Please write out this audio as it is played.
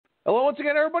Hello once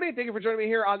again, everybody. Thank you for joining me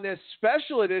here on this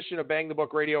special edition of Bang the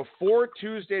Book Radio for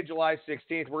Tuesday, July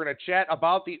 16th. We're going to chat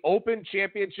about the Open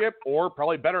Championship, or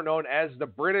probably better known as the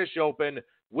British Open,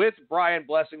 with Brian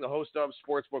Blessing, the host of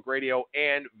Sportsbook Radio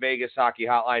and Vegas Hockey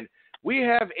Hotline. We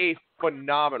have a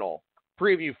phenomenal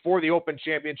preview for the Open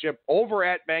Championship over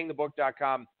at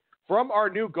BangTheBook.com from our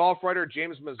new golf writer,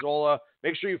 James Mazzola.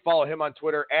 Make sure you follow him on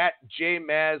Twitter at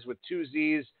JMaz with two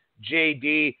Z's,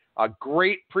 JD. A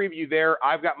great preview there.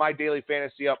 I've got my daily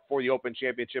fantasy up for the Open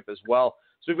Championship as well.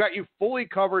 So we've got you fully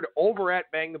covered over at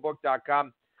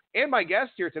BangTheBook.com. And my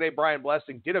guest here today, Brian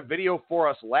Blessing, did a video for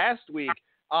us last week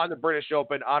on the British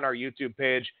Open on our YouTube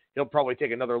page. He'll probably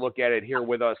take another look at it here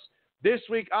with us this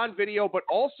week on video, but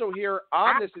also here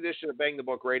on this edition of Bang the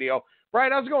Book Radio.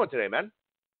 Brian, how's it going today, man?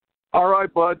 All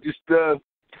right, bud. Just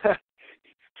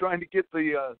trying to get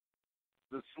the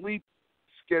sleep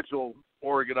schedule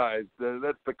organized.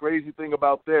 That's the crazy thing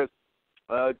about this.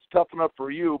 It's tough enough for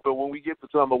you, but when we get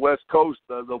this on the West Coast,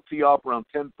 they'll tee off around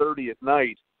 10:30 at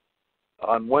night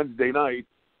on Wednesday night,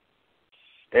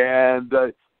 and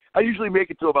I usually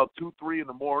make it to about 2, 3 in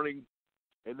the morning,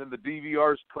 and then the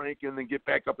DVR's cranking, and then get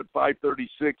back up at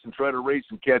 5:36 and try to race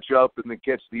and catch up, and then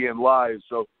catch the end live.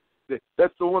 So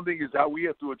that's the one thing is how we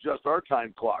have to adjust our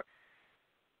time clock.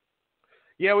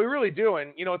 Yeah, we really do.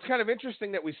 And, you know, it's kind of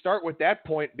interesting that we start with that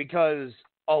point because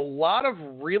a lot of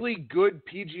really good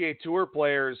PGA Tour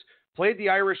players played the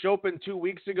Irish Open 2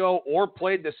 weeks ago or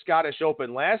played the Scottish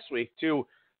Open last week to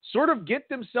sort of get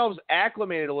themselves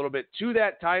acclimated a little bit to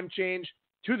that time change,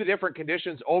 to the different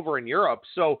conditions over in Europe.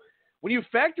 So when you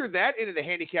factor that into the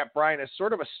handicap, Brian, as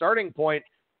sort of a starting point,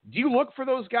 do you look for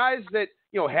those guys that,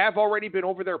 you know, have already been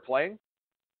over there playing?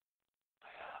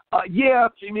 Yeah,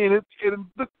 I mean,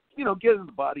 getting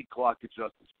the body clock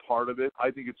adjust is part of it. I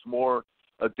think it's more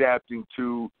adapting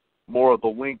to more of the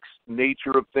links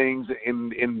nature of things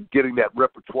and getting that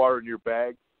repertoire in your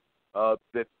bag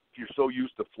that you're so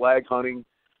used to flag hunting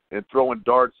and throwing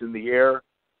darts in the air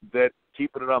that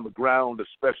keeping it on the ground,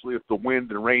 especially if the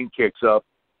wind and rain kicks up,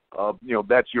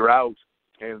 that's your out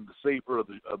and the safer of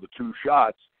the two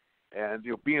shots. And,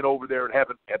 being over there and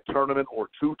having a tournament or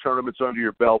two tournaments under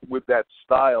your belt with that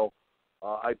style,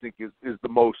 I think is the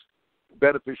most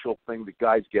beneficial thing that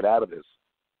guys get out of this.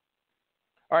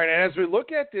 All right, and as we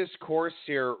look at this course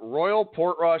here, Royal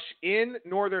Portrush in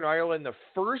Northern Ireland, the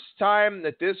first time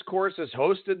that this course has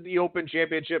hosted the Open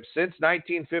Championship since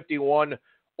 1951,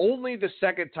 only the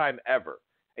second time ever.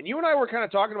 And you and I were kind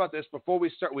of talking about this before we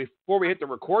hit the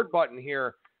record button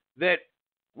here, that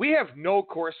we have no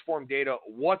course form data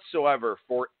whatsoever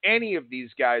for any of these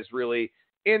guys really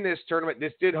in this tournament.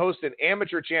 This did host an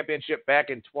amateur championship back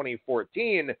in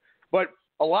 2014, but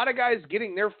a lot of guys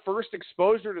getting their first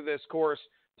exposure to this course,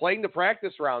 playing the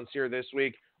practice rounds here this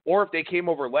week, or if they came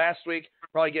over last week,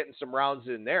 probably getting some rounds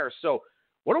in there. So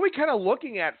what are we kind of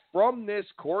looking at from this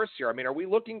course here? I mean, are we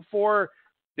looking for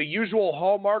the usual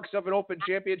hallmarks of an Open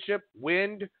Championship?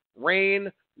 Wind,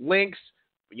 rain, links,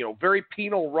 very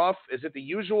penal rough. Is it the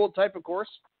usual type of course?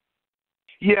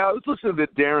 Yeah, I was listening to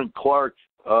Darren Clark,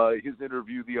 his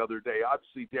interview the other day.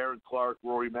 Obviously, Darren Clark,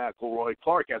 Rory McIlroy.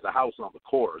 Clark has a house on the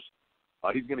course.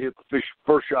 He's going to hit the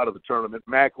first shot of the tournament.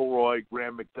 McIlroy,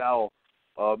 Graham McDowell,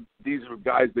 these are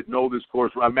guys that know this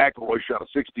course. McIlroy shot a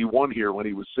 61 here when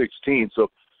he was 16.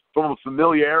 So from a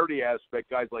familiarity aspect,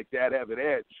 guys like that have an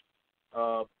edge.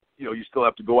 You still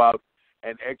have to go out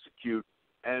and execute.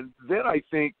 And then I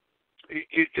think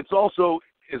it's also,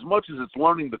 as much as it's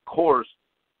learning the course,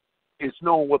 it's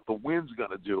knowing what the wind's going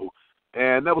to do.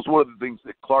 And that was one of the things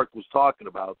that Clark was talking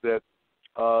about, that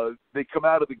they come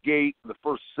out of the gate in the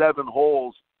first 7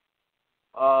 holes.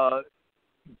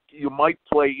 You might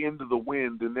play into the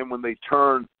wind, and then when they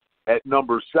turn at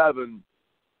number 7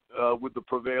 with the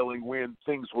prevailing wind,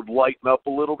 things would lighten up a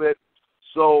little bit.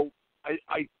 So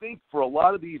I think for a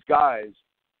lot of these guys,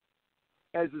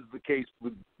 as is the case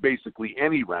with basically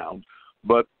any round,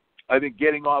 but I think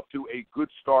getting off to a good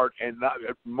start and not,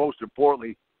 most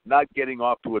importantly, not getting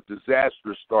off to a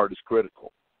disastrous start is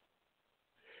critical.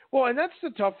 Well, and that's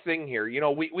the tough thing here.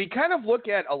 We kind of look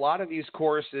at a lot of these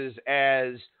courses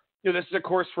as, this is a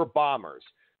course for bombers.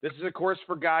 This is a course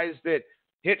for guys that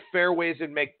hit fairways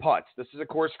and make putts. This is a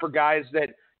course for guys that,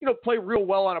 play real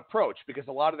well on approach because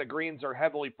a lot of the greens are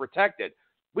heavily protected.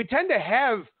 We tend to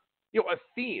have, a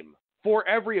theme for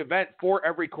every event, for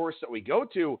every course that we go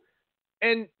to.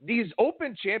 And these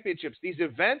Open Championships, these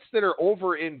events that are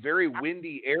over in very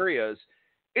windy areas,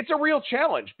 it's a real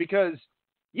challenge because,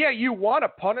 yeah, you want a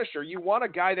punisher. You want a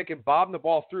guy that can bomb the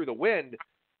ball through the wind.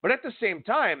 But at the same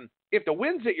time, if the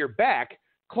wind's at your back,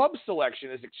 club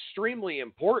selection is extremely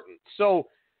important. So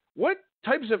what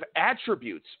types of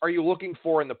attributes are you looking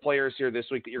for in the players here this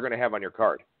week that you're going to have on your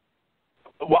card?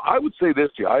 Well, I would say this,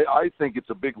 Jay. I think it's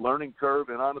a big learning curve,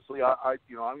 and honestly, I'm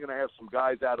going to have some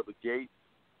guys out of the gate,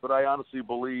 but I honestly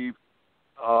believe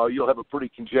you'll have a pretty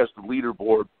congested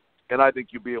leaderboard, and I think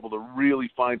you'll be able to really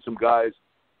find some guys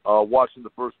watching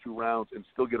the first 2 rounds and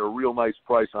still get a real nice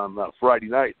price on Friday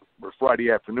night or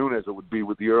Friday afternoon, as it would be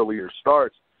with the earlier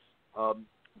starts.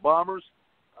 Bombers,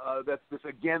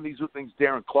 again, these are things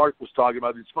Darren Clark was talking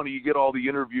about. It's funny, you get all the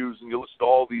interviews and you listen to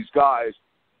all these guys,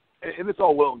 and it's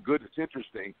all well and good. It's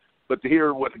interesting, but to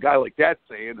hear what a guy like that's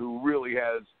saying, who really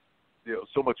has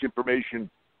so much information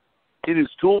in his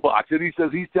toolbox, and he says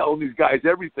he's telling these guys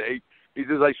everything. He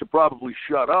says I should probably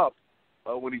shut up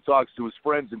when he talks to his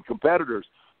friends and competitors.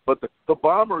 But the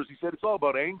Bombers, he said, it's all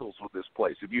about angles with this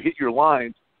place. If you hit your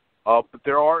lines, but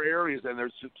there are areas, and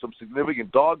there's some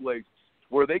significant dog legs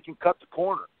where they can cut the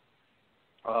corner.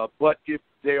 But if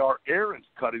they are errant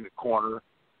cutting the corner,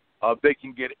 they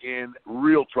can get in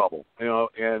real trouble,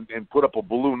 and put up a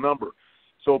balloon number.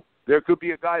 So there could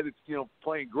be a guy that's,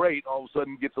 playing great, all of a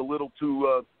sudden gets a little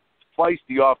too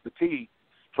feisty off the tee,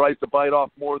 tries to bite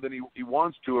off more than he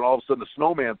wants to, and all of a sudden the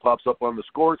snowman pops up on the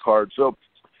scorecard. So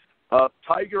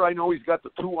Tiger, I know he's got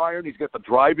the 2-iron. He's got the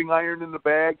driving iron in the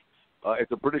bag at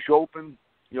the British Open.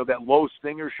 That low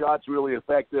stinger shot's really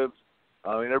effective.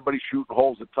 And everybody's shooting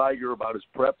holes at Tiger about his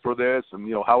prep for this and,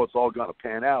 how it's all going to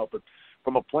pan out. But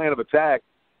from a plan of attack,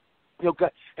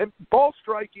 and ball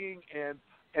striking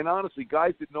and honestly,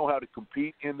 guys that know how to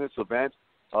compete in this event,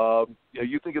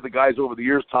 you think of the guys over the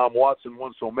years. Tom Watson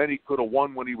won so many, could have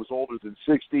won when he was older than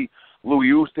 60. Louis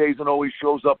Oosthuizen always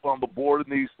shows up on the board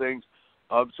in these things.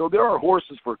 So there are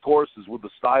horses for courses with the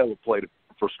style of play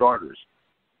for starters.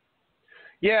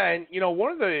 Yeah, and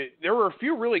there were a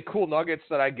few really cool nuggets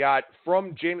that I got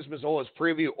from James Mazzola's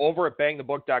preview over at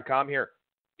BangTheBook.com here.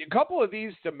 A couple of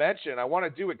these to mention. I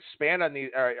want to expand on these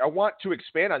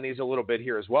a little bit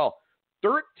here as well.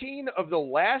 13 of the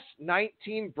last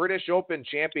 19 British Open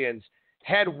champions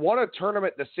had won a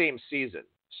tournament the same season.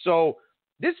 So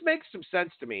this makes some sense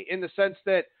to me in the sense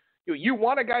that you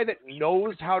want a guy that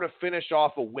knows how to finish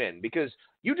off a win, because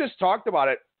you just talked about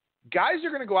it. Guys are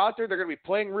going to go out there, they're going to be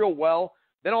playing real well.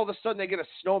 Then all of a sudden they get a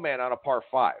snowman on a par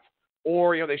 5,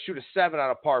 or they shoot a 7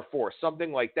 on a par 4,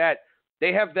 something like that.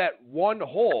 They have that one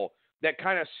hole that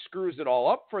kind of screws it all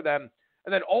up for them.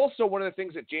 And then also one of the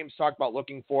things that James talked about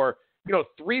looking for,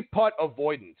 3-putt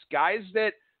avoidance, guys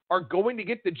that are going to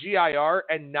get the GIR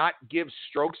and not give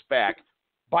strokes back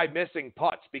by missing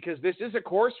putts, because this is a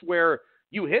course where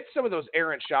you hit some of those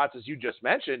errant shots, as you just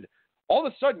mentioned, all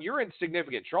of a sudden you're in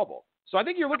significant trouble. So I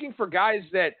think you're looking for guys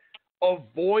that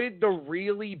avoid the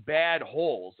really bad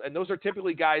holes, and those are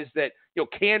typically guys that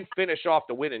can finish off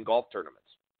the win in golf tournaments.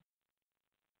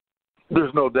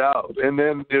 There's no doubt. And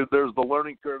then there's the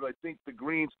learning curve. I think the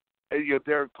greens,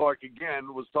 Derek Clark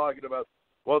again was talking about,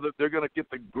 well, they're going to get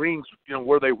the greens,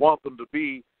 where they want them to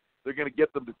be. They're going to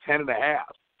get them to 10.5.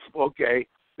 Okay.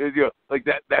 Like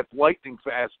that's lightning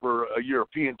fast for a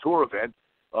European Tour event.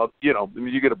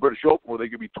 You get a British Open where they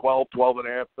could be 12,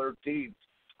 12.5, 13.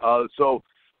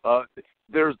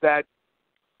 There's that.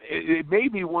 It may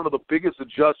be one of the biggest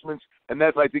adjustments, and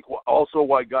that's, I think, also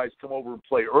why guys come over and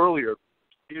play earlier,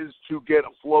 is to get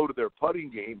a flow to their putting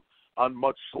game on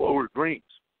much slower greens.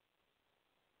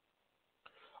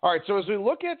 All right, so as we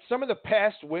look at some of the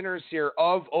past winners here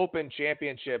of Open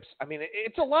Championships, I mean,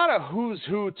 it's a lot of who's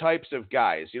who types of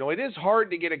guys. It is hard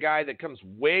to get a guy that comes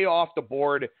way off the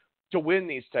board to win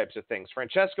these types of things.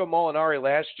 Francesco Molinari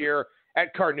last year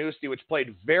at Carnoustie, which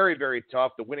played very, very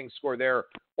tough. The winning score there,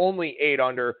 only 8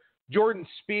 under. Jordan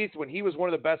Spieth, when he was one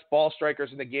of the best ball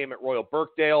strikers in the game at Royal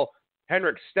Birkdale.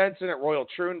 Henrik Stenson at Royal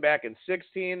Troon back in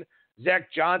 2016.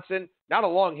 Zach Johnson, not a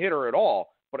long hitter at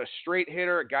all, but a straight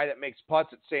hitter, a guy that makes putts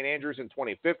at St. Andrews in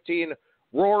 2015.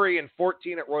 Rory in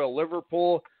 2014 at Royal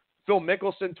Liverpool. Phil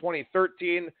Mickelson,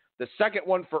 2013. The second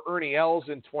one for Ernie Els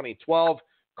in 2012.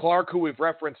 Clark, who we've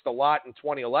referenced a lot, in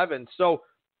 2011. So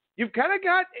you've kind of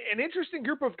got an interesting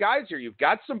group of guys here. You've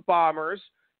got some bombers,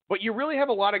 but you really have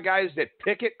a lot of guys that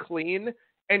pick it clean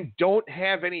and don't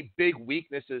have any big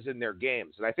weaknesses in their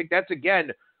games. And I think that's,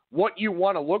 again, what you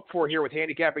want to look for here with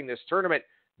handicapping this tournament.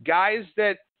 Guys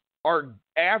that are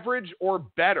average or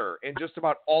better in just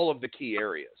about all of the key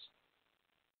areas.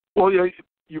 Well, yeah,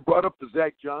 you brought up the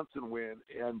Zach Johnson win,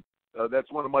 and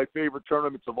that's one of my favorite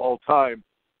tournaments of all time.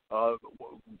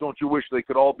 Don't you wish they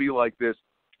could all be like this?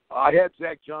 I had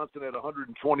Zach Johnson at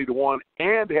 120-1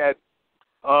 and had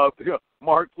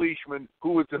Mark Leishman,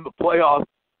 who was in the playoffs,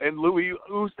 and Louis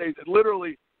Oosthuizen.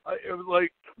 Literally,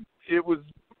 it was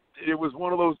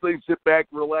one of those things, sit back,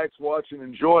 relax, watch, and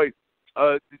enjoy.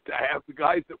 have the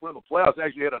guys that were in the playoffs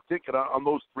actually had a ticket on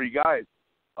those three guys.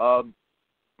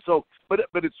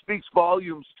 But it speaks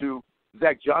volumes to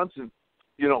Zach Johnson,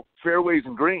 fairways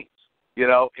and greens,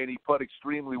 and he put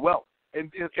extremely well.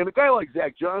 And a guy like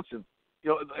Zach Johnson,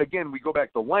 again, we go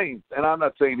back to length, and I'm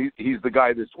not saying he's the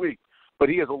guy this week, but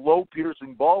he has a low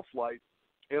piercing ball flight,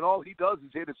 and all he does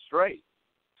is hit it straight.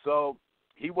 So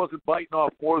he wasn't biting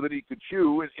off more than he could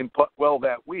chew and putt well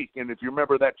that week. And if you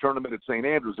remember that tournament at St.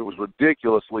 Andrews, it was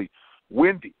ridiculously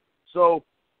windy. So,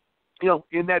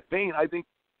 in that vein, I think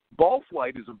ball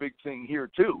flight is a big thing here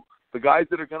too. The guys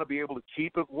that are going to be able to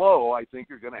keep it low, I think,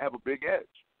 are going to have a big edge.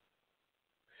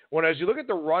 Well, as you look at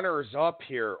the runners-up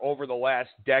here over the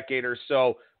last decade or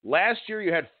so, last year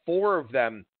you had 4 of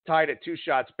them tied at 2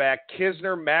 shots back.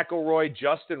 Kisner, McIlroy,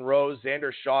 Justin Rose,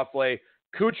 Xander Schauffele.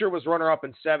 Kuchar was runner-up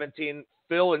in 17,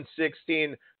 Phil in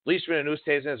 16, Leishman and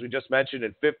Oosthuizen, as we just mentioned,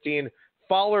 in 15,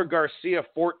 Fowler, Garcia,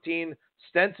 14,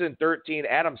 Stenson, 13,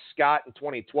 Adam Scott in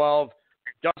 2012,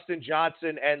 Dustin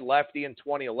Johnson and Lefty in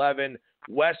 2011,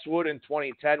 Westwood in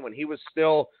 2010 when he was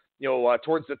still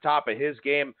towards the top of his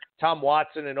game, Tom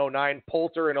Watson in 09,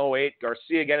 Poulter in 08,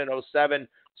 Garcia again in 07.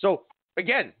 So,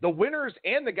 again, the winners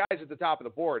and the guys at the top of the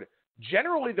board,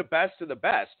 generally the best of the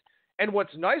best. And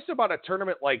what's nice about a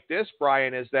tournament like this,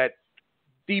 Brian, is that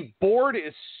the board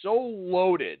is so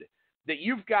loaded that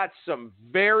you've got some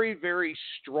very, very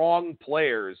strong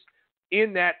players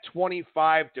in that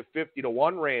 25 to 50 to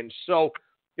 1 range. So,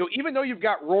 even though you've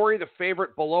got Rory, the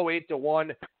favorite, below 8 to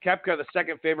 1, Koepka, the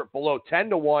second favorite, below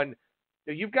 10 to 1,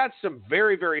 you've got some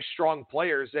very, very strong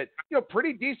players at,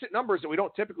 pretty decent numbers that we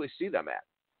don't typically see them at.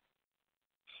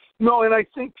 No, and I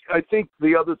think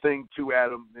the other thing too,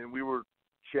 Adam, and we were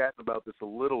chatting about this a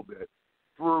little bit.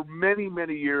 For many,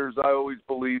 many years, I always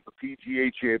believed the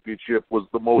PGA Championship was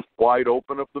the most wide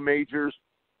open of the majors.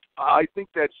 I think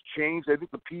that's changed. I think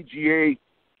the PGA,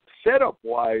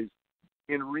 setup-wise,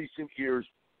 in recent years,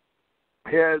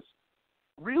 has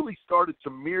really started to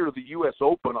mirror the U.S.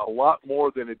 Open a lot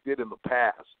more than it did in the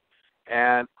past.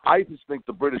 And I just think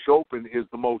the British Open is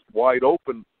the most wide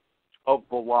open of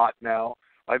the lot now.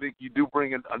 I think you do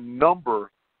bring in a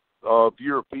number of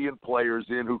European players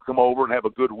in who come over and have a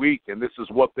good week, and this is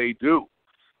what they do.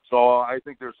 So I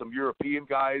think there's some European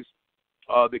guys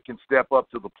that can step up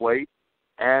to the plate.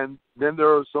 And then there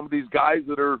are some of these guys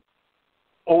that are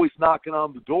always knocking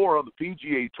on the door on the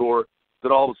PGA Tour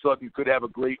that all of a sudden could have a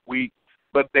great week,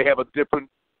 but they have a different,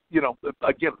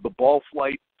 again, the ball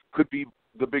flight could be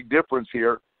the big difference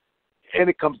here. And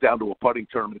it comes down to a putting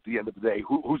tournament at the end of the day.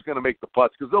 Who's going to make the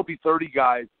putts? Because there'll be 30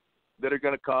 guys that are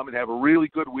going to come and have a really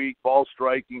good week, ball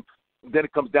striking. Then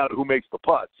it comes down to who makes the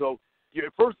putt. So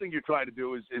first thing you're trying to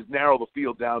do is narrow the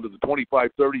field down to the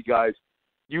 25, 30 guys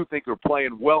you think are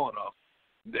playing well enough.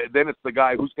 Then it's the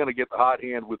guy who's going to get the hot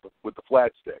hand with the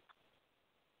flat stick.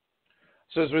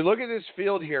 So as we look at this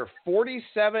field here,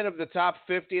 47 of the top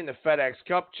 50 in the FedEx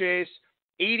Cup chase,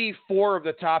 84 of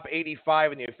the top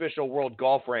 85 in the official world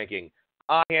golf ranking.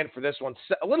 On hand for this one,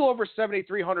 a little over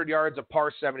 7,300 yards of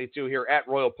par 72 here at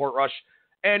Royal Portrush.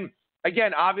 And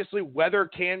again, obviously, weather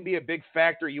can be a big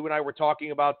factor. You and I were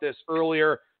talking about this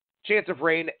earlier. Chance of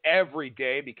rain every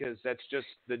day because that's just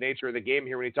the nature of the game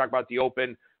here when you talk about the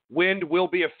Open. Wind will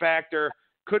be a factor.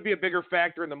 Could be a bigger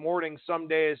factor in the morning some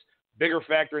days, bigger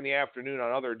factor in the afternoon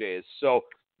on other days. So,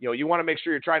 you want to make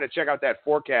sure you're trying to check out that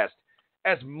forecast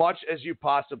as much as you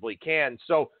possibly can.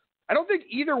 So, I don't think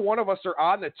either one of us are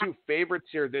on the 2 favorites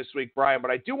here this week, Brian, but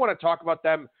I do want to talk about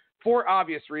them for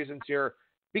obvious reasons here,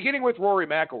 beginning with Rory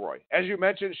McIlroy. As you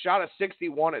mentioned, shot a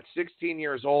 61 at 16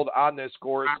 years old on this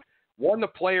course, won the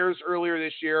Players earlier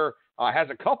this year, has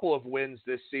a couple of wins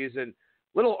this season,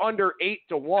 little under 8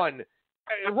 to 1.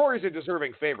 Rory's a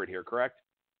deserving favorite here, correct?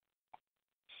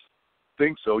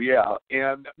 Think so, yeah.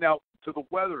 And now to the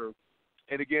weather,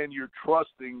 and again, you're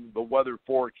trusting the weather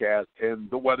forecast, and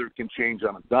the weather can change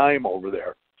on a dime over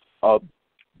there.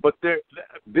 But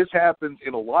this happens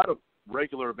in a lot of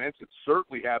regular events. It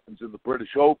certainly happens in the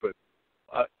British Open.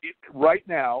 Right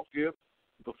now, if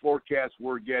the forecast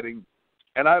we're getting,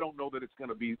 and I don't know that it's going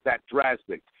to be that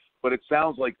drastic, but it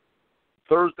sounds like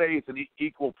Thursday it's an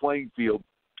equal playing field.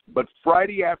 But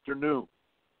Friday afternoon,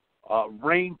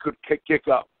 rain could kick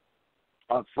up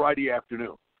on Friday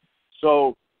afternoon.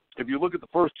 So if you look at the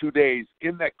first 2 days,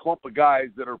 in that clump of guys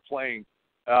that are playing,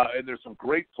 and there's some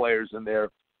great players in there,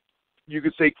 you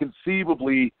could say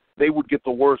conceivably they would get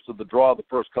the worst of the draw the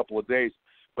first couple of days.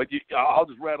 But I'll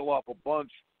just rattle off a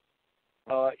bunch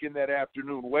in that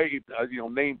afternoon wave,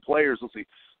 named players. Let's see.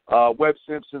 Webb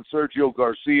Simpson, Sergio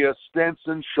Garcia,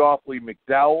 Stenson, Schauffele,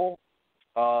 McDowell,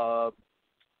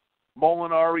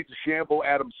 Molinari, DeChambeau,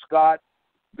 Adam Scott,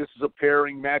 This is a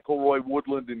pairing, McIlroy,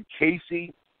 Woodland, and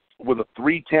Casey, with a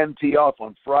 3:10 tee-off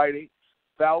on Friday.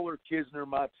 Fowler, Kisner,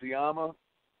 Matsuyama.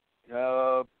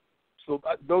 So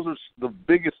those are the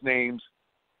biggest names,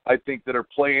 I think, that are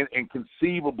playing and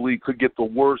conceivably could get the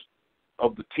worst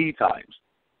of the tee times.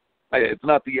 It's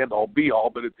not the end-all, be-all,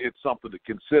 but it's something to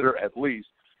consider at least.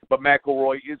 But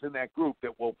McIlroy is in that group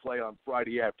that will play on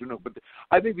Friday afternoon. But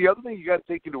I think the other thing you got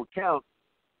to take into account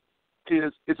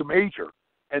is it's a major,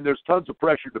 and there's tons of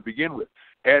pressure to begin with.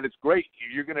 And it's great.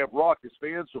 You're going to have raucous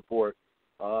fan support.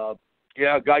 A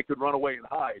guy could run away and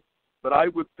hide. But I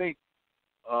would think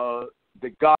the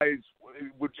guys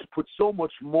would just put so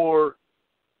much more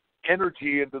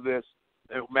energy into this.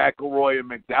 McIlroy and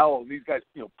McDowell, these guys,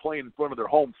 playing in front of their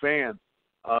home fans.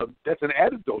 That's an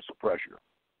added dose of pressure.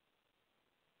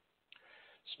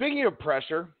 Speaking of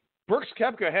pressure, Brooks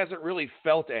Koepka hasn't really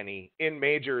felt any in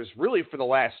majors really for the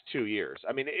last 2 years.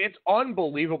 I mean, it's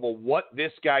unbelievable what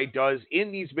this guy does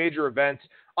in these major events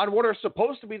on what are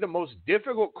supposed to be the most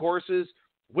difficult courses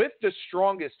with the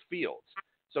strongest fields.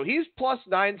 So he's plus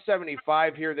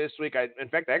 975 here this week. In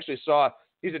fact, I actually saw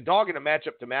he's a dog in a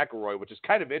matchup to McIlroy, which is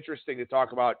kind of interesting to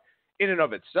talk about in and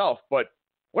of itself. But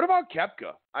what about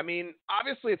Koepka? I mean,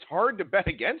 obviously it's hard to bet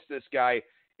against this guy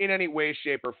in any way,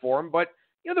 shape, or form, but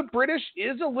the British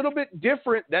is a little bit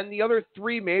different than the other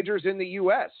three majors in the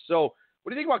U.S. So what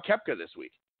do you think about Koepka this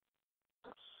week?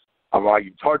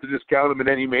 It's hard to discount him in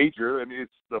any major. I mean,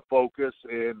 it's the focus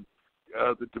and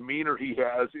the demeanor he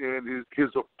has and his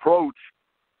approach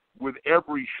with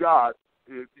every shot,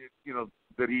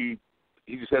 that he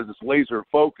just has this laser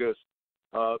focus,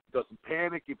 doesn't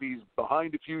panic if he's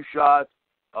behind a few shots,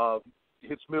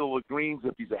 hits middle of greens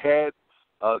if he's ahead.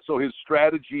 So his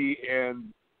strategy and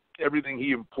everything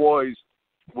he employs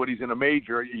when he's in a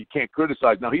major, you can't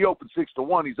criticize. Now, he opened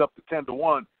 6-1. He's up to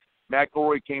 10-1.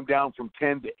 McIlroy came down from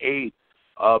 10-8.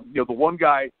 The one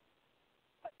guy,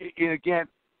 and again,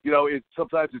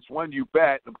 sometimes it's when you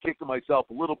bet. I'm kicking myself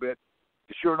a little bit.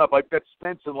 Sure enough, I bet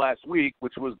Stenson last week,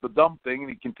 which was the dumb thing, and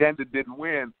he contended, didn't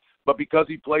win. But because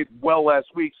he played well last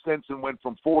week, Stenson went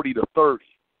from 40 to 30.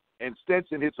 And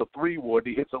Stenson hits a 3-wood.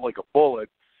 He hits it like a bullet,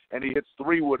 and he hits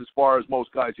 3-wood as far as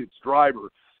most guys hits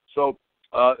driver. So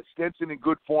Stenson in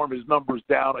good form, his numbers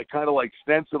down. I kind of like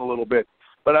Stenson a little bit.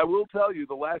 But I will tell you,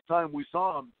 the last time we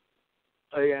saw him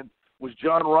and was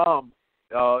Jon Rahm.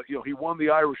 He won the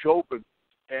Irish Open,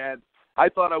 and I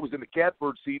thought I was in the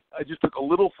catbird seat. I just took a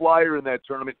little flyer in that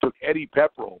tournament, took Eddie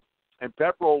Pepperell. And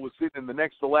Pepperell was sitting in the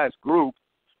next to last group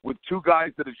with two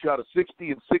guys that had shot a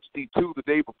 60 and 62 the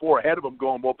day before ahead of him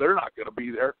going, well, they're not going to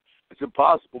be there. It's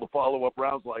impossible to follow up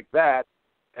rounds like that.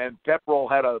 And Pepperell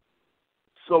had a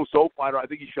so-so fighter. I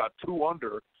think he shot 2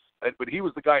 under, but he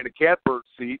was the guy in the catbird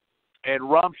seat, and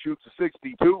Rahm shoots a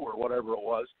 62 or whatever it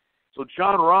was. So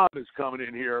Jon Rahm is coming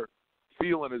in here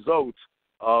feeling his oats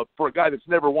for a guy that's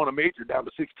never won a major down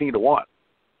to 16-1.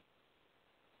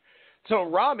 So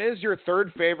Rahm is your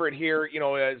third favorite here,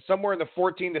 somewhere in the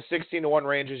 14 to 16-1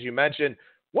 range, as you mentioned.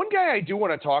 One guy I do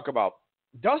want to talk about,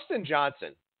 Dustin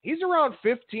Johnson. He's around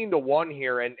 15-1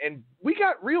 here, and we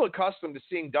got real accustomed to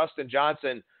seeing Dustin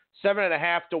Johnson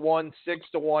 7.5-1,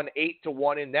 6-1,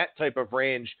 8-1 in that type of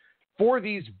range for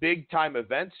these big-time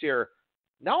events here.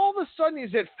 Now all of a sudden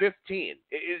he's at 15.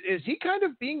 Is he kind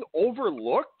of being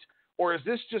overlooked, or is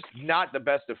this just not the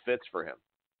best of fits for him?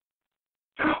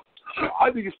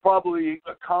 I think it's probably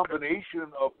a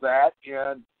combination of that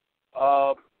and,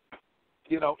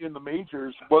 in the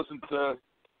majors wasn't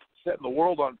setting the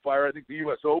world on fire. I think the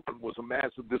U.S. Open was a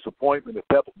massive disappointment at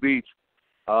Pebble Beach,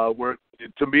 where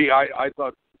to me I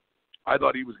thought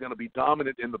he was going to be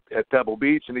dominant at Pebble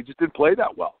Beach, and he just didn't play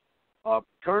that well.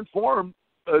 Current form,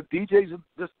 DJ's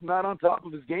just not on top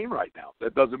of his game right now.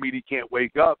 That doesn't mean he can't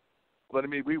wake up, but I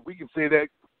mean we can say that.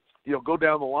 Go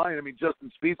down the line. I mean,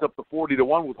 Justin Spieth's up to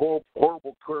 40-1 with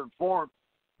horrible current form,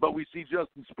 but we see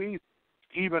Justin Spieth,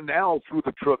 even now through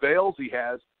the travails he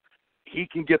has, he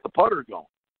can get the putter going.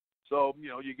 So,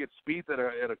 you get Spieth at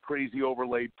a crazy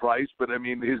overlaid price, but I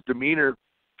mean, his demeanor,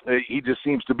 he just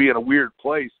seems to be in a weird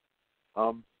place.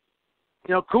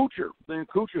 Kuchar.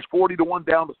 Kuchar's 40-1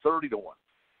 down to 30-1.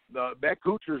 Matt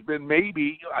Kuchar's been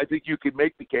I think you could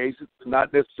make the case,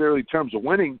 not necessarily in terms of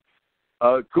winning.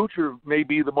 Kuchar may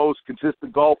be the most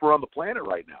consistent golfer on the planet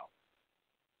right now.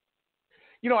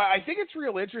 I think it's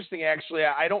real interesting, actually.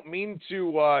 I don't mean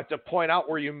to point out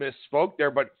where you misspoke there,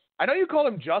 but I know you call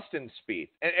him Justin Spieth,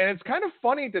 and it's kind of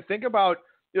funny to think about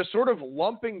sort of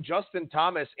lumping Justin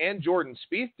Thomas and Jordan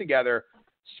Spieth together.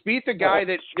 Spieth, a guy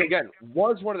that, again,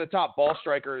 was one of the top ball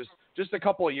strikers just a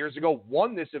couple of years ago,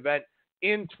 won this event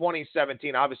in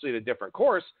 2017, obviously at a different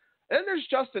course. And then there's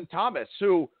Justin Thomas,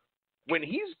 who when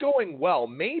he's going well,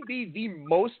 may be the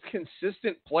most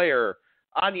consistent player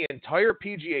on the entire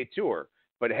PGA Tour,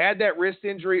 but had that wrist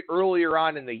injury earlier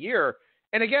on in the year.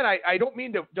 And again, I don't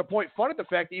mean to point fun at the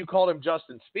fact that you called him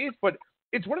Justin Spieth, but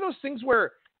it's one of those things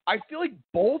where I feel like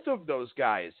both of those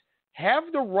guys have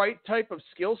the right type of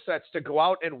skill sets to go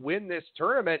out and win this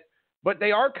tournament, but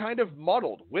they are kind of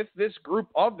muddled with this group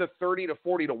of the 30 to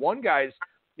 40 to 1 guys,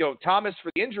 Thomas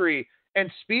for the injury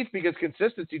and Spieth because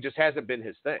consistency just hasn't been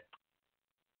his thing.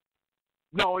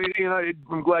 No,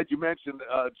 I'm glad you mentioned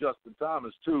Justin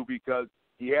Thomas, too, because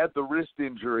he had the wrist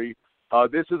injury.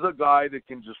 This is a guy that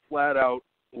can just flat out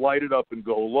light it up and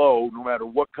go low, no matter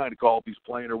what kind of golf he's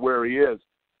playing or where he is.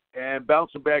 And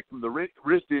bouncing back from the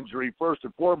wrist injury, first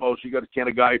and foremost, you got to, can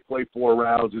a guy play 4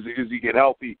 rounds? Is he get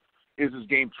healthy? Is his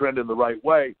game trending the right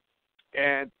way?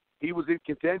 And he was in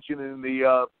contention in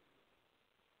the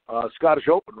Scottish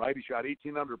Open, right? He shot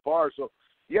 18 under par, so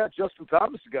yeah, Justin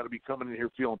Thomas has got to be coming in here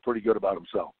feeling pretty good about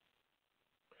himself.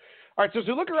 All right, so as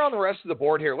we look around the rest of the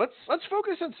board here, let's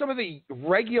focus on some of the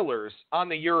regulars on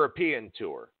the European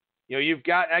Tour. You've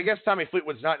got, I guess Tommy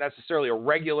Fleetwood's not necessarily a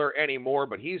regular anymore,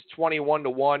 but he's 21 to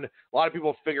 1. A lot of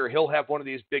people figure he'll have one of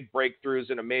these big breakthroughs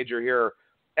in a major here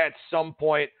at some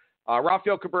point.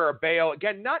 Rafael Cabrera Bello,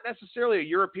 again, not necessarily a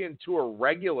European Tour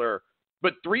regular,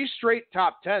 but 3 straight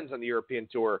top 10s on the European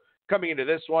Tour coming into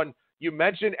this one. You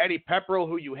mentioned Eddie Pepperell,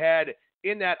 who you had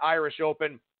in that Irish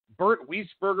Open. Bert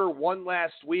Wiesberger won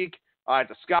last week at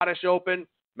the Scottish Open.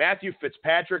 Matthew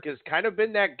Fitzpatrick has kind of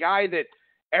been that guy that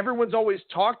everyone's always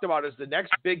talked about as the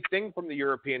next big thing from the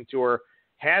European Tour.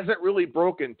 Hasn't really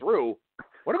broken through.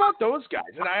 What about those guys?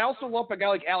 And I also lump a guy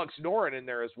like Alex Noren in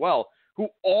there as well, who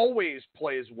always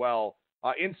plays well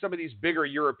in some of these bigger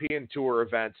European Tour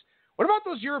events. What about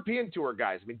those European Tour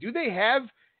guys? I mean, do they have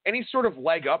any sort of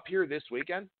leg up here this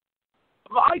weekend?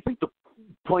 I think the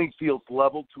playing field's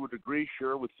level to a degree,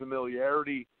 sure, with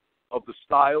familiarity of the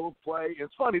style of play.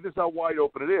 It's funny, this is how wide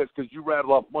open it is, because you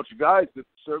rattle off a bunch of guys that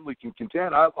certainly can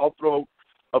contend. I'll throw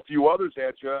a few others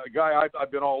at you. A guy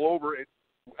I've been all over it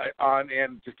on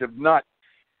and just have not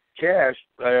cashed.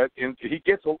 And he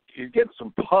gets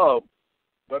some pub,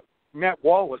 but Matt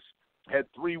Wallace had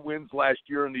 3 wins last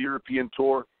year in the European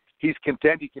Tour. He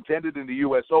contended in the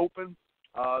U.S. Open.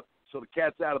 So the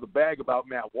cat's out of the bag about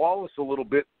Matt Wallace a little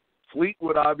bit.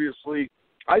 Fleetwood, obviously,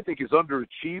 I think is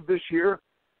underachieved this year.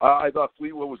 I thought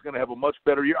Fleetwood was going to have a much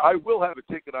better year. I will have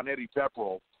a ticket on Eddie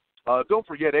Pepperell. Don't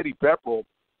forget, Eddie Pepperell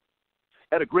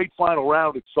had a great final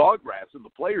round at Sawgrass in the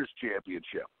Players'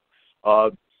 Championship.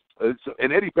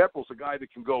 And Eddie Pepperell's a guy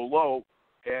that can go low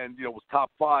and, was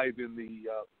top 5 in the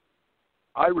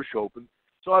Irish Open.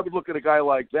 So I would look at a guy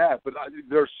like that. But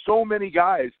there's so many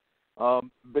guys.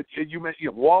 But you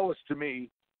mentioned Wallace, to me,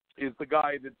 is the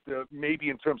guy that maybe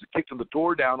in terms of kicking the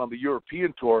door down on the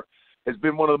European Tour has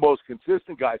been one of the most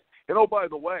consistent guys. And, oh, by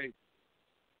the way,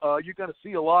 you're going to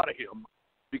see a lot of him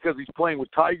because he's playing with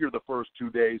Tiger the first 2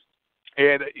 days.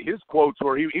 And his quotes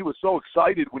were he was so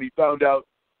excited when he found out,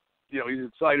 he's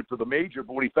excited for the major,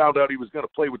 but when he found out he was going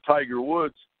to play with Tiger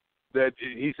Woods, that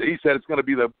he said it's going to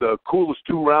be the coolest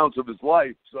 2 rounds of his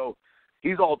life. So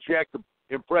he's all jacked to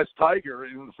impress Tiger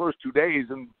in the first 2 days,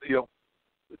 and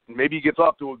maybe he gets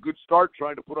off to a good start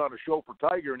trying to put on a show for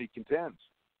Tiger, and he contends.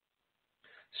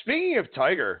 Speaking of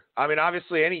Tiger, I mean,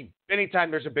 obviously,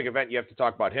 anytime there's a big event, you have to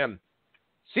talk about him.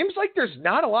 Seems like there's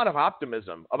not a lot of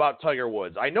optimism about Tiger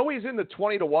Woods. I know he's in the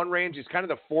 20 to 1 range. He's kind of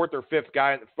the 4th or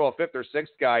 5th or 6th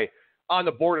guy on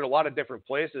the board in a lot of different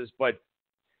places, but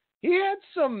he had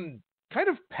some kind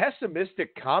of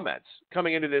pessimistic comments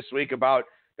coming into this week about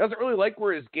doesn't really like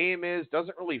where his game is,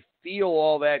 doesn't really feel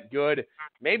all that good.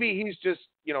 Maybe he's just,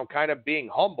 kind of being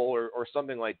humble or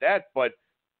something like that. But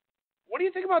what do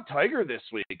you think about Tiger this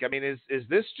week? I mean, is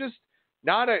this just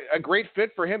not a great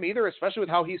fit for him either, especially with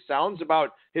how he sounds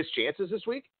about his chances this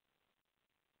week?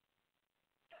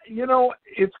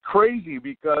 It's crazy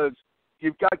because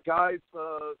you've got guys,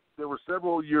 there were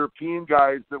several European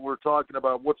guys that were talking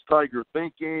about what's Tiger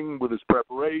thinking with his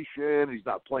preparation. He's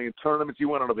not playing tournaments. He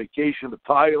went on a vacation to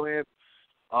Thailand.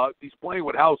 He's playing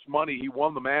with house money. He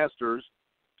won the Masters.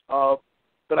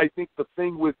 But I think the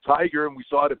thing with Tiger, and we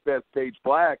saw it at Bethpage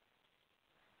Black,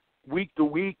 week to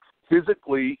week,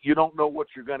 physically, you don't know what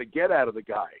you're going to get out of the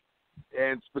guy.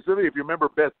 And specifically, if you remember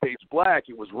Bethpage Black,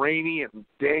 it was rainy and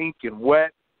dank and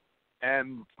wet.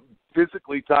 And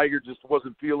physically, Tiger just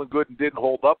wasn't feeling good and didn't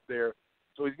hold up there.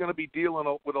 So he's going to be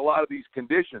dealing with a lot of these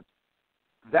conditions.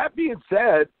 That being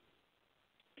said,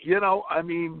 here's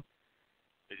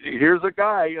a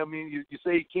guy. I mean, you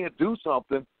say he can't do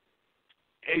something.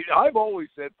 I've always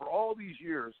said for all these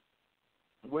years,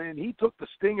 when he took the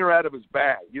stinger out of his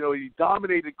bag. He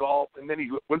dominated golf, and then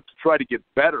he went to try to get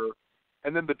better,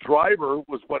 and then the driver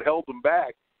was what held him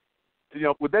back.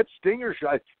 With that stinger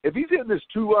shot, if he's hitting this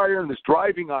 2-iron, this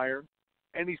driving iron,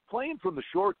 and he's playing from the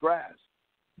short grass,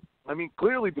 I mean,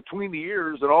 clearly between the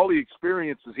ears and all the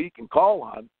experiences he can call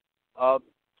on,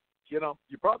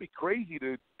 you're probably crazy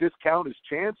to discount his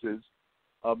chances,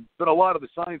 but a lot of the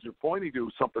signs are pointing to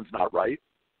something's not right.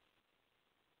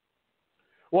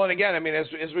 Well, and again, I mean,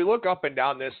 as we look up and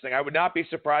down this thing, I would not be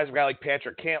surprised if a guy like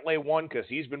Patrick Cantlay won because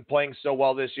he's been playing so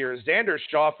well this year. Xander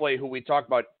Schauffele, who we talk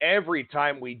about every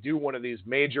time we do one of these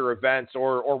major events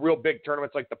or real big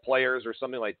tournaments like the Players or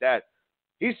something like that,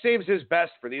 he saves his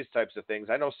best for these types of things.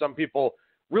 I know some people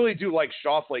really do like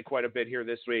Schauffele quite a bit here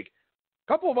this week.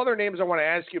 A couple of other names I want to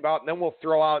ask you about, and then we'll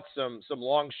throw out some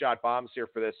long shot bombs here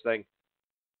for this thing.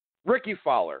 Ricky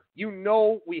Fowler.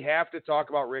 We have to talk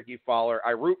about Ricky Fowler.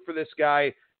 I root for this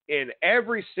guy in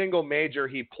every single major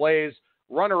he plays.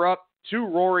 Runner-up to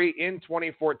Rory in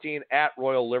 2014 at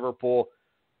Royal Liverpool.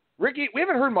 Ricky, we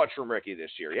haven't heard much from Ricky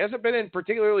this year. He hasn't been in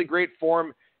particularly great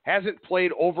form, hasn't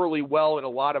played overly well in a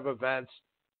lot of events.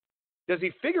 Does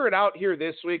he figure it out here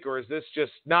this week, or is this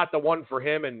just not the one for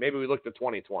him, and maybe we look to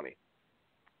 2020?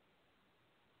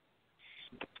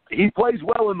 He plays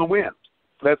well in the wind.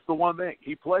 That's the one thing.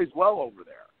 He plays well over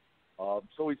there.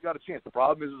 So he's got a chance. The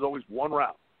problem is there's always one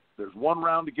round. There's one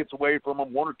round that gets away from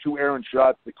him, one or two errant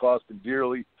shots that cost him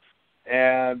dearly.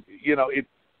 And,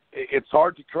 it's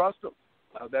hard to trust him.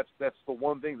 That's the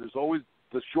one thing. There's always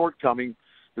the shortcoming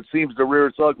that seems to rear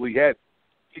its ugly head.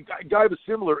 A guy of a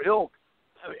similar ilk,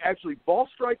 actually, ball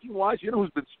striking-wise,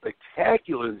 who's been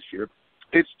spectacular this year?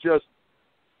 It's just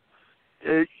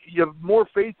you have more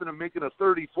faith in him making a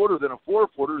 30-footer than a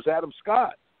 4-footer is Adam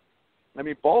Scott. I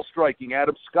mean, ball striking,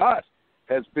 Adam Scott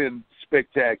has been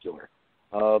spectacular.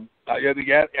 I think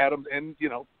Adam, and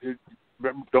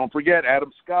don't forget,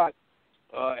 Adam Scott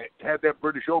had that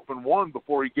British Open won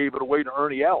before he gave it away to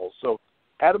Ernie Els. So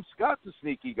Adam Scott's a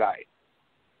sneaky guy.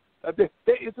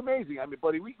 It's amazing. I mean,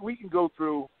 buddy, we can go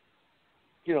through,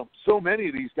 so many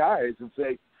of these guys and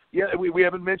say, yeah, we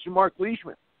haven't mentioned Mark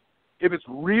Leishman. If it's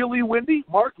really windy,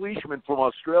 Mark Leishman from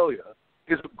Australia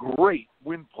is a great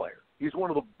wind player. He's one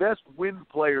of the best wind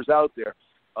players out there.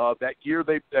 That year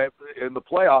they in the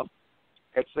playoff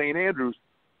at St. Andrews,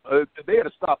 they had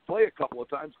to stop play a couple of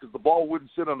times because the ball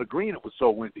wouldn't sit on the green. It was so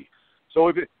windy.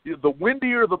 So the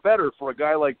windier, the better for a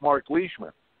guy like Mark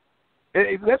Leishman.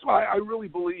 And that's why I really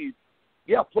believe,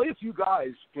 play a few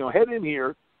guys. Head in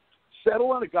here, settle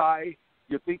on a guy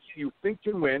you think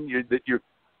can win. That you're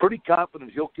pretty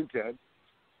confident he'll contend.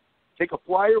 Take a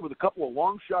flyer with a couple of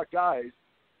long shot guys.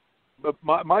 But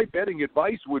my betting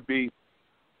advice would be,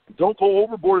 don't go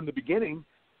overboard in the beginning,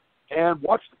 and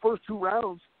watch the first two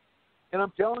rounds. And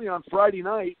I'm telling you, on Friday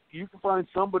night, you can find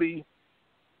somebody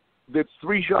that's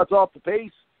 3 shots off the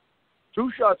pace,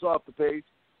 2 shots off the pace,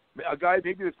 a guy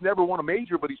maybe that's never won a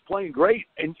major, but he's playing great,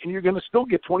 and you're going to still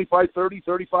get 25, 30,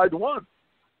 35 to 1.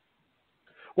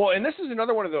 Well, and this is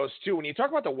another one of those, too. When you talk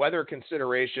about the weather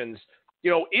considerations,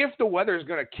 if the weather is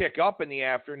going to kick up in the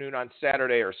afternoon on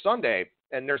Saturday or Sunday,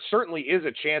 and there certainly is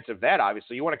a chance of that,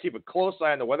 obviously, you want to keep a close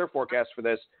eye on the weather forecast for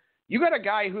this. You got a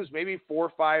guy who's maybe 4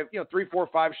 or 5, 3, 4,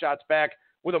 5 shots back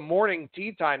with a morning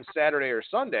tee time Saturday or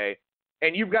Sunday,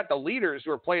 and you've got the leaders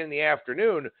who are playing in the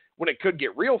afternoon when it could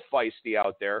get real feisty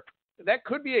out there. That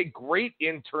could be a great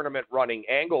in-tournament running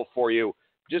angle for you,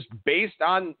 just based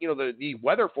on the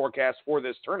weather forecast for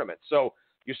this tournament. So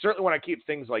you certainly want to keep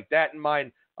things like that in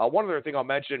mind. One other thing I'll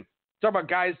mention, talk about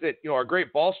guys that are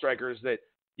great ball strikers that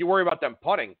you worry about them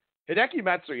putting. Hideki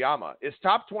Matsuyama is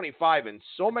top 25 in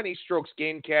so many strokes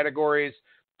gained categories,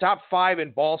 top 5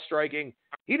 in ball striking.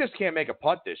 He just can't make a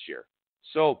putt this year.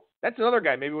 So that's another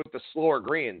guy maybe with the slower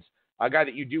greens, a guy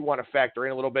that you do want to factor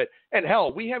in a little bit. And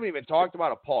hell, we haven't even talked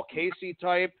about a Paul Casey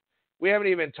type. We haven't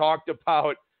even talked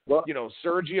about,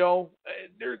 Sergio.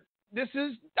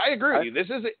 I agree with you. This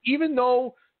is, even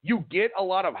though you get a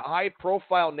lot of high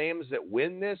profile names that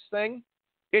win this thing,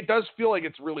 it does feel like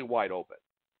it's really wide open.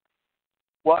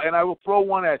 Well, and I will throw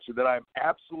one at you that I'm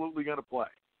absolutely going to play.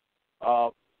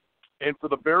 And for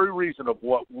the very reason of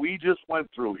what we just went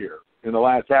through here in the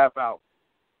last half hour,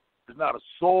 there's not a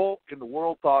soul in the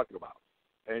world talking about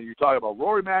it. And you're talking about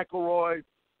Rory McIlroy,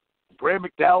 Graham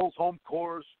McDowell's home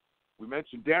course. We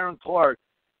mentioned Darren Clark.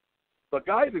 The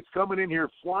guy that's coming in here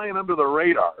flying under the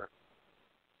radar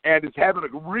and is having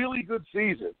a really good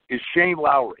season is Shane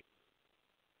Lowry.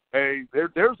 Hey,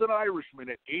 there's an Irishman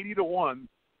at 80 to 1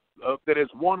 that has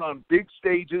won on big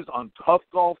stages on tough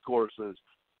golf courses,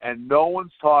 and no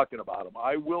one's talking about him.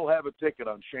 I will have a ticket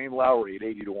on Shane Lowry at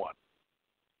 80 to 1.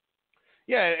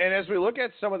 Yeah, and as we look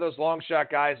at some of those long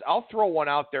shot guys, I'll throw one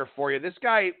out there for you. This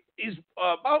guy is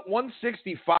about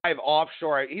 165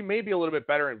 offshore. He may be a little bit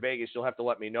better in Vegas. You'll have to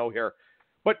let me know here.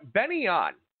 But Benny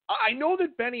On, I know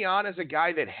that Benny On is a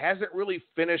guy that hasn't really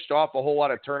finished off a whole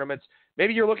lot of tournaments.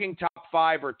 Maybe you're looking top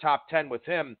 5 or top 10 with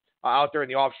him out there in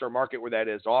the offshore market where that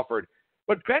is offered.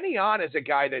 But Benny On is a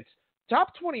guy that's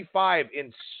top 25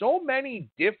 in so many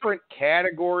different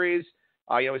categories.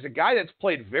 He's a guy that's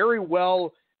played very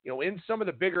well, in some of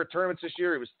the bigger tournaments this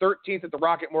year. He was 13th at the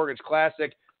Rocket Mortgage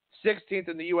Classic, 16th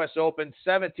in the U.S. Open,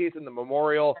 17th in the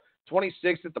Memorial,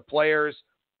 26th at the Players.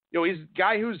 He's a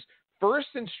guy who's first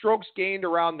in strokes gained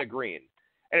around the green.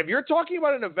 And if you're talking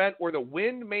about an event where the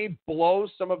wind may blow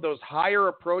some of those higher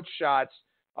approach shots,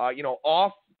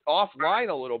 offline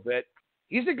a little bit,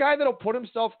 he's a guy that'll put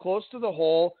himself close to the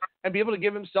hole and be able to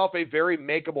give himself a very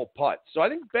makeable putt. So I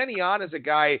think Benny On is a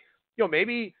guy,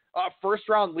 maybe a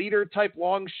first-round leader type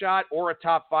long shot or a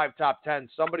top 5, top 10,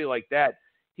 somebody like that.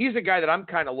 He's a guy that I'm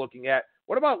kind of looking at.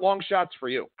 What about long shots for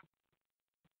you?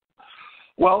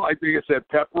 Well, I think I said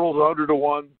Pepperell's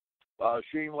 100-1.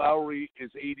 Shane Lowry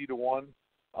is 80-1.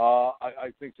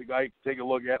 I think the guy to take a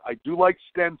look at. I do like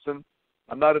Stenson.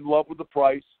 I'm not in love with the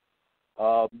price.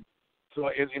 So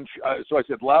I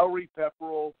said Lowry,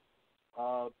 Pepperell.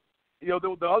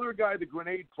 The other guy, the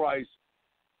grenade price,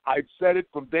 I've said it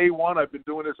from day one. I've been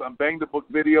doing this on Bang the Book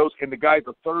videos, and the guy's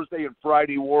a Thursday and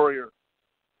Friday warrior.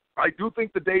 I do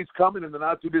think the day's coming in the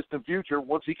not-too-distant future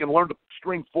once he can learn to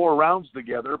string 4 rounds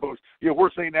together. But, we're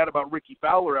saying that about Ricky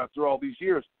Fowler after all these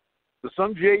years. The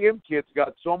Sung Jae Im kid's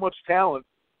got so much talent,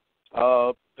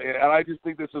 and I just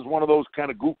think this is one of those kind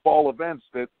of goofball events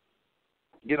that,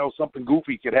 something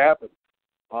goofy could happen.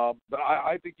 But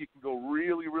I think you can go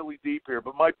really, really deep here.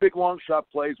 But my big long shot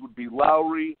plays would be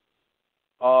Lowry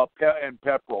and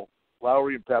Pepperell.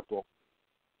 Lowry and Pepperell.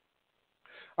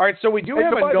 All right, so we do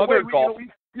have another golf.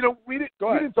 We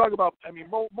didn't talk about,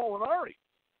 Molinari.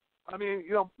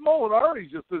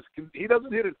 Molinari's just this. He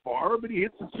doesn't hit it far, but he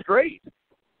hits it straight.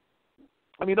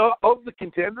 Of the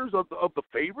contenders, of the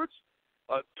favorites,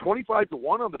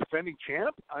 25-1 on the defending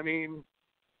champ.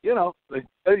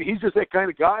 He's just that kind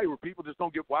of guy where people just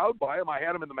don't get wowed by him. I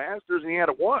had him in the Masters, and he had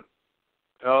it won.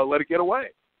 Let it get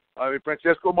away.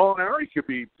 Francesco Molinari could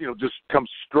be, just come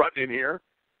strutting in here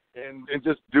and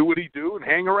just do what he do and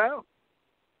hang around.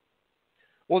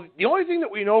 Well, the only thing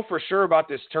that we know for sure about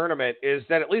this tournament is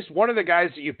that at least one of the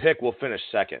guys that you pick will finish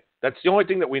second. That's the only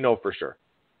thing that we know for sure.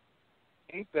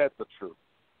 Ain't that the truth?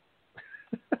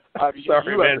 Sorry,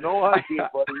 you man. have no idea,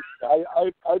 buddy.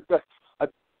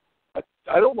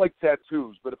 I don't like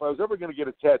tattoos, but if I was ever going to get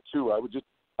a tattoo, I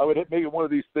would make it one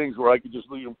of these things where I could just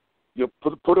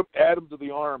put up Adam to the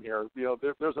arm here.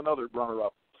 There's another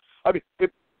runner-up.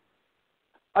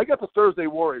 I got the Thursday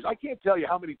Warriors. I can't tell you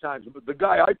how many times the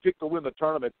guy I picked to win the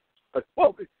tournament.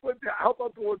 Well, how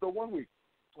about the 1 week?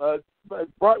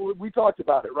 We talked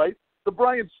about it, right? The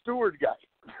Brian Stewart guy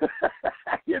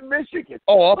in Michigan.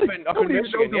 Oh, up in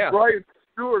Michigan, yeah. Brian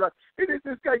Stewart.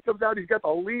 This guy comes out. He's got the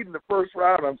lead in the first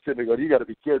round. I'm sitting there going, "You got to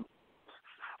be kidding."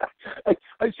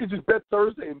 I should just bet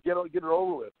Thursday and get it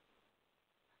over with.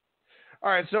 All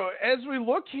right, so as we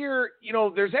look here,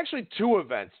 there's actually 2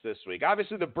 events this week.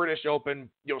 Obviously, the British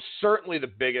Open, certainly the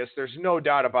biggest. There's no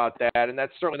doubt about that, and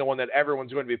that's certainly the one that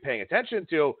everyone's going to be paying attention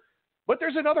to. But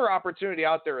there's another opportunity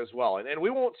out there as well, and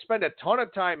we won't spend a ton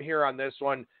of time here on this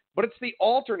one, but it's the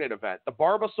alternate event, the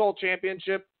Barbasol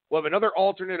Championship. We'll have another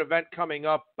alternate event coming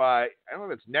up, I don't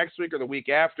know if it's next week or the week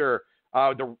after,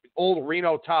 the old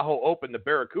Reno Tahoe Open, the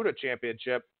Barracuda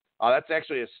Championship. That's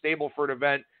actually a Stableford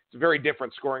event. It's a very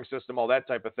different scoring system, all that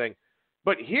type of thing.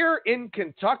 But here in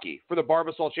Kentucky for the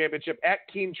Barbasol Championship at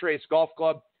Keene Trace Golf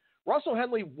Club, Russell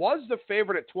Henley was the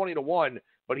favorite at 20-1,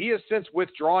 but he has since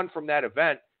withdrawn from that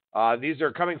event. These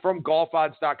are coming from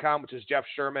golfodds.com, which is Jeff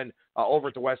Sherman over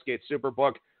at the Westgate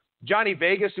Superbook. Johnny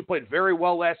Vegas, who played very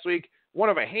well last week, one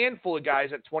of a handful of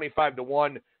guys at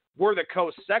 25-1, were the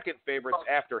Coast second favorites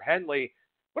after Henley.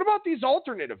 What about these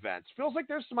alternate events? Feels like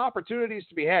there's some opportunities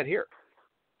to be had here.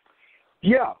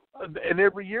 Yeah, and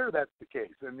every year that's the case.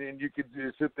 And then you could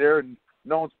just sit there and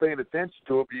no one's paying attention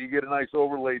to it, but you get a nice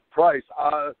overlaid price.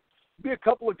 Be a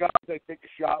couple of guys I take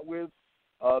a shot with.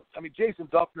 Jason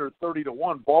Duffner,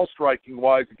 30-1, ball striking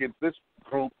wise against this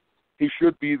group, he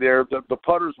should be there. The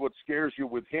putter's what scares you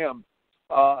with him.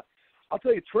 I'll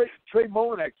tell you, Trey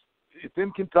Molinex, it's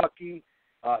in Kentucky.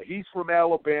 He's from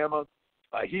Alabama.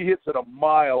 He hits it a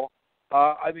mile.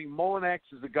 I think Molinex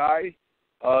is a guy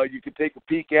you could take a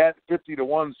peek at.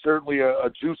 50-1, certainly a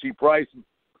juicy price. And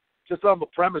just on the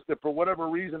premise that for whatever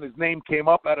reason his name came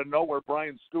up out of nowhere,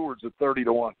 Brian Stewart's at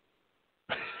 30-1.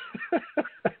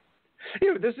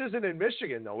 This isn't in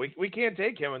Michigan, though. We can't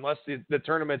take him unless the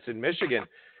tournament's in Michigan.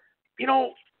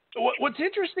 What's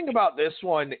interesting about this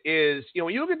one is,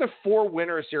 when you look at the 4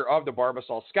 winners here of the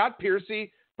Barbasol, Scott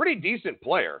Piercy, pretty decent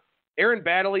player. Aaron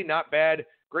Baddeley, not bad.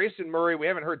 Grayson Murray, we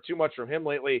haven't heard too much from him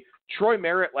lately. Troy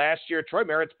Merritt last year. Troy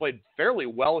Merritt's played fairly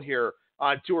well here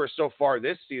on tour so far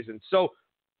this season. So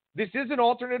this is an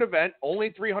alternate event,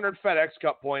 only 300 FedEx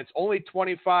Cup points, only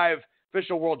 25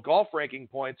 official world golf ranking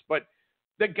points. But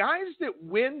the guys that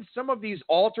win some of these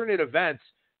alternate events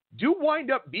do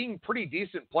wind up being pretty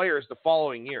decent players the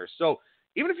following year. So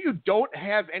even if you don't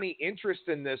have any interest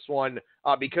in this one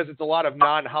because it's a lot of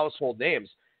non-household names,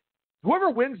 whoever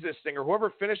wins this thing or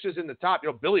whoever finishes in the top,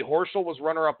 Billy Horschel was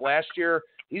runner-up last year.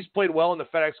 He's played well in the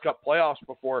FedEx Cup playoffs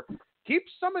before. Keep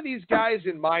some of these guys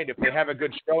in mind if they have a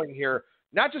good showing here,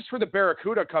 not just for the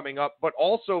Barracuda coming up, but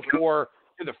also for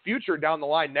the future down the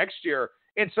line next year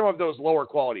in some of those lower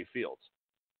quality fields.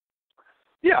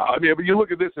 Yeah, but you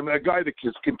look at this, a guy that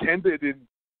has contended in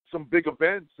some big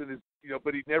events and is,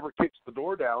 but he never kicks the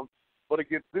door down. But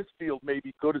against this field,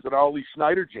 maybe good as an Ollie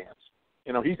Schneider chance.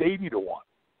 He's 80-1.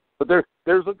 But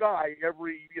there's a guy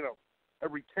every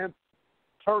 10th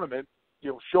tournament,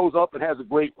 shows up and has a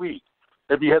great week.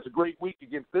 If he has a great week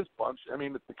against this bunch,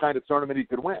 it's the kind of tournament he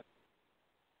could win.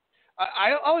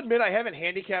 I'll admit I haven't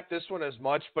handicapped this one as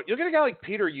much, but you'll get a guy like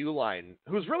Peter Uihlein,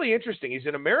 who's really interesting. He's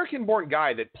an American-born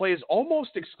guy that plays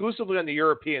almost exclusively on the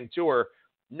European Tour,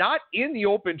 not in the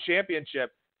Open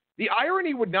Championship. The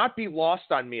irony would not be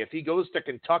lost on me if he goes to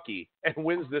Kentucky and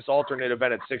wins this alternate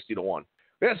event at 60-1.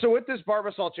 Yeah, so with this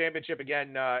Barbasol Championship,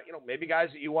 again, maybe guys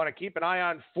that you want to keep an eye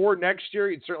on for next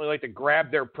year, you'd certainly like to grab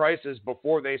their prices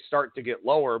before they start to get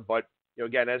lower. But,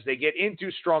 again, as they get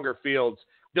into stronger fields,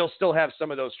 they'll still have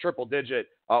some of those triple-digit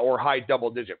or high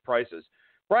double-digit prices.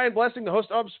 Brian Blessing, the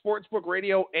host of Sportsbook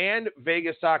Radio and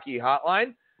Vegas Hockey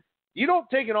Hotline. You don't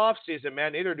take an off season,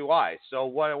 man. Neither do I. So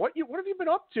what have you been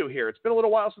up to here? It's been a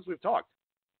little while since we've talked.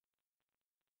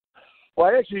 Well,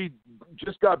 I actually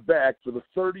just got back for the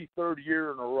 33rd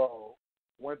year in a row.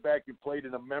 Went back and played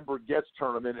in a member guest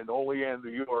tournament in Olean,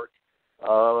 New York,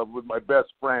 with my best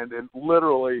friend. And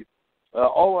literally,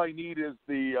 all I need is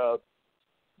the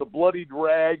bloodied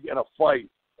rag and a fight.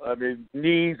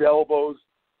 Knees, elbows,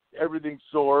 everything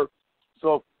sore.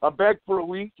 So I'm back for a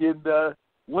week and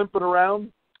limping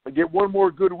around. I get one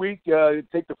more good week.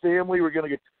 Take the family. We're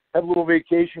going to have a little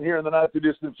vacation here in the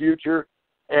not-too-distant future.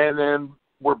 And then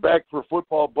we're back for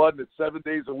football, Bud, and it's 7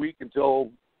 days a week until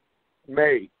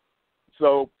May.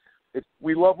 So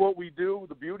we love what we do.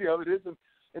 The beauty of it is,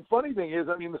 and funny thing is,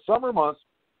 the summer months,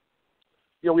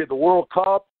 we had the World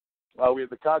Cup, we had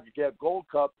the CONCACAF Gold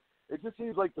Cup. It just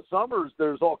seems like the summers,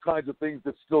 there's all kinds of things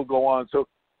that still go on. So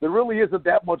there really isn't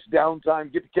that much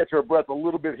downtime. Get to catch our breath a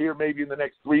little bit here maybe in the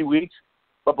next 3 weeks.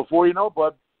 But before you know,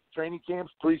 Bud, training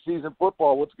camps, preseason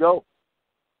football, let's go.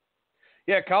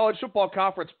 Yeah, college football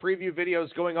conference preview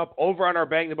videos going up over on our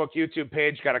Bang the Book YouTube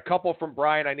page. Got a couple from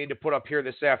Brian I need to put up here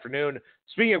this afternoon.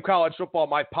 Speaking of college football,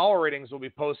 my power ratings will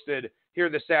be posted here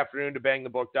this afternoon to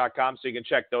bangthebook.com, so you can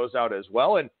check those out as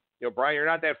well. And, Brian, you're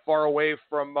not that far away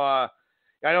from I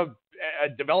know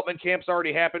development camps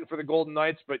already happened for the Golden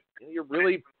Knights, but you're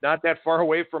really not that far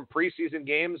away from preseason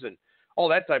games and all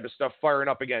that type of stuff firing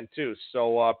up again, too.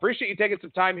 So appreciate you taking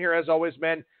some time here, as always,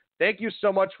 man. Thank you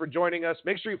so much for joining us.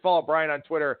 Make sure you follow Brian on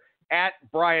Twitter at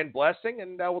Brian Blessing,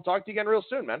 and we'll talk to you again real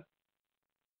soon, man.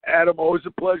 Adam, always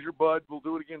a pleasure, bud. We'll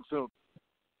do it again soon.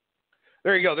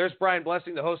 There you go. There's Brian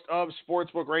Blessing, the host of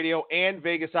Sportsbook Radio and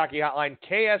Vegas Hockey Hotline,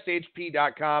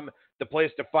 KSHP.com, the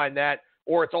place to find that.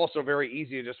 Or it's also very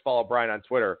easy to just follow Brian on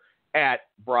Twitter at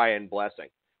Brian Blessing.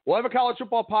 We'll have a college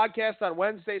football podcast on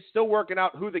Wednesday. Still working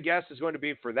out who the guest is going to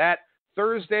be for that.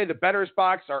 Thursday, the Bettors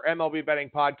Box, our MLB betting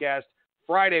podcast.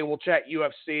 Friday, we'll chat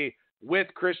UFC with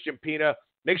Christian Pina.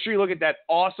 Make sure you look at that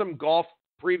awesome golf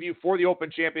preview for the Open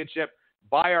Championship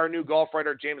by our new golf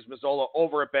writer, James Mazzola,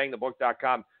 over at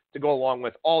bangthebook.com to go along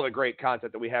with all the great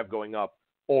content that we have going up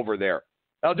over there.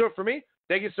 That'll do it for me.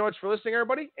 Thank you so much for listening,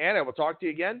 everybody, and I will talk to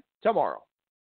you again tomorrow.